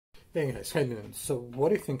Hey guys, how you doing? So what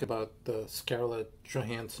do you think about the Scarlett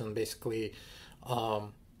Johansson basically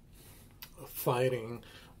um, fighting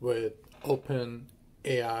with Open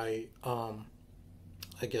AI,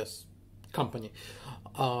 I guess, company?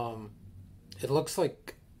 Um, it looks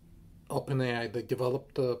like OpenAI, they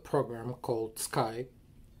developed a program called Sky,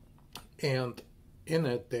 and in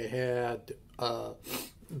it they had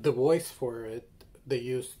the voice for it. They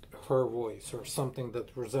used her voice or something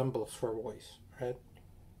that resembles her voice, right?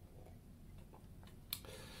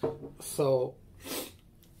 So,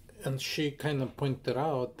 and she kind of pointed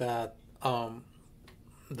out that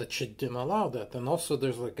that she didn't allow that, and also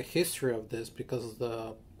there's like a history of this because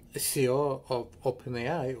the CEO of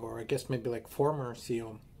OpenAI, or I guess maybe like former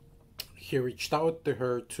CEO, he reached out to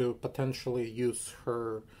her to potentially use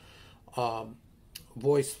her um,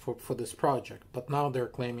 voice for this project, but now they're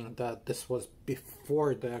claiming that this was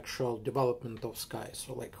before the actual development of Sky.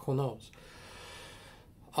 So like, who knows?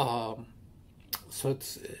 Um, so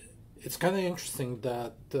it's kind of interesting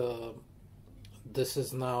that this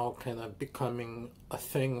is now kind of becoming a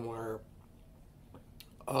thing where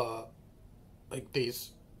uh, like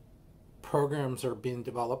these programs are being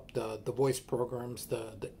developed, the voice programs,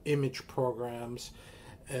 the image programs,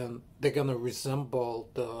 and they're gonna resemble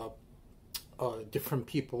the different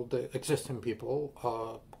people, the existing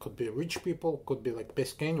people. Could be rich people, could be like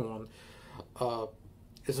basically anyone. Uh,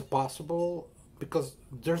 is it possible? Because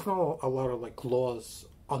there's not a lot of like laws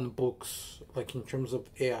on books, like in terms of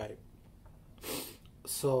AI.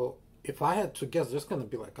 So if I had to guess, there's gonna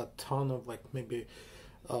be like a ton of like maybe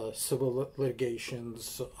civil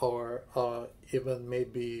litigations or even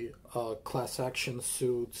maybe class action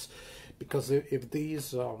suits, because uh, if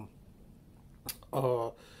these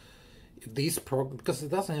because it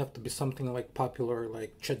doesn't have to be something like popular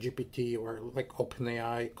like ChatGPT or like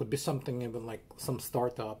OpenAI. It could be something even like some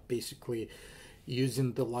startup basically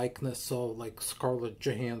using the likeness of like Scarlett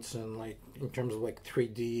Johansson, like in terms of like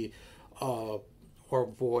 3D uh, or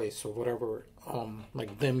voice or whatever,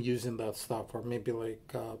 like them using that stuff, or maybe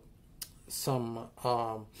like some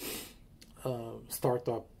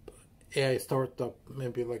startup, AI startup,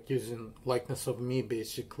 maybe like using likeness of me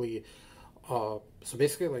basically. So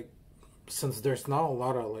basically, like since there's not a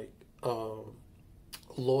lot of like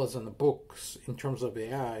laws in the books in terms of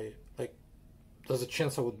AI, like there's a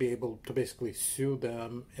chance I would be able to basically sue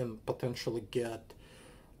them and potentially get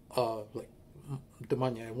like the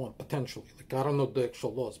money I want potentially. Like I don't know the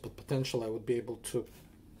actual laws, but potentially I would be able to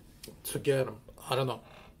get them. I don't know.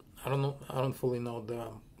 I don't know. I don't fully know the.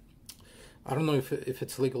 I don't know if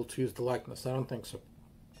it's legal to use the likeness. I don't think so.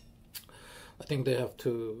 I think they have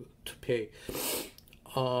to pay.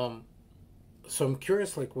 Um, so I'm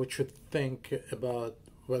curious, like, what you think about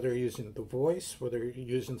whether you're using the voice, whether you're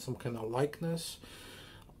using some kind of likeness,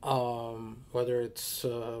 whether it's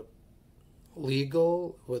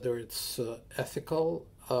legal, whether it's ethical.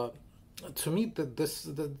 To me, this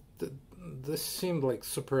seemed like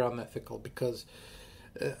super unethical because,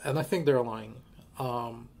 and I think they're lying.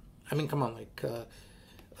 I mean, come on, like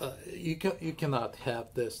you cannot have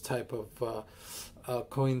this type of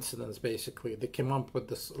coincidence. Basically, they came up with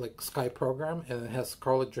this like Sky program, and it has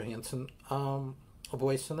Scarlett Johansson a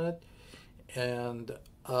voice in it, and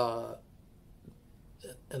uh,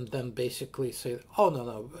 and then basically say, oh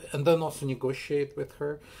no, and then also negotiate with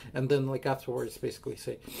her, and then like afterwards basically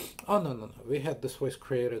say, oh no, we had this voice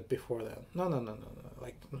created before that. No,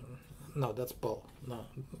 like no, that's bull. No,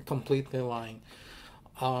 completely lying.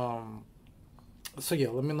 Um, so yeah,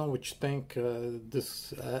 let me know what you think.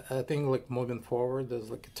 I think like moving forward, there's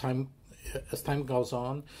like a time as time goes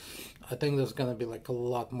on, I think there's gonna be like a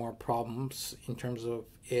lot more problems in terms of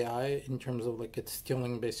AI, in terms of like it's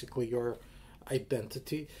stealing basically your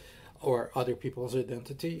identity or other people's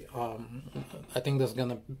identity. I think there's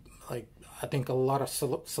gonna like I think a lot of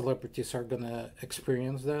celebrities are gonna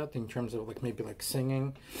experience that in terms of like maybe like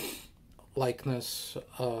singing, likeness,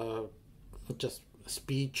 just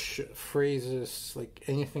speech phrases, like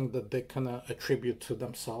anything that they kind of attribute to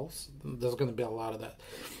themselves. There's going to be a lot of that.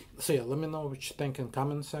 So yeah, let me know what you think in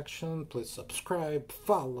comment section. Please subscribe,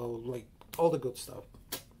 follow, like all the good stuff.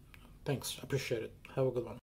 Thanks, appreciate it. Have a good one.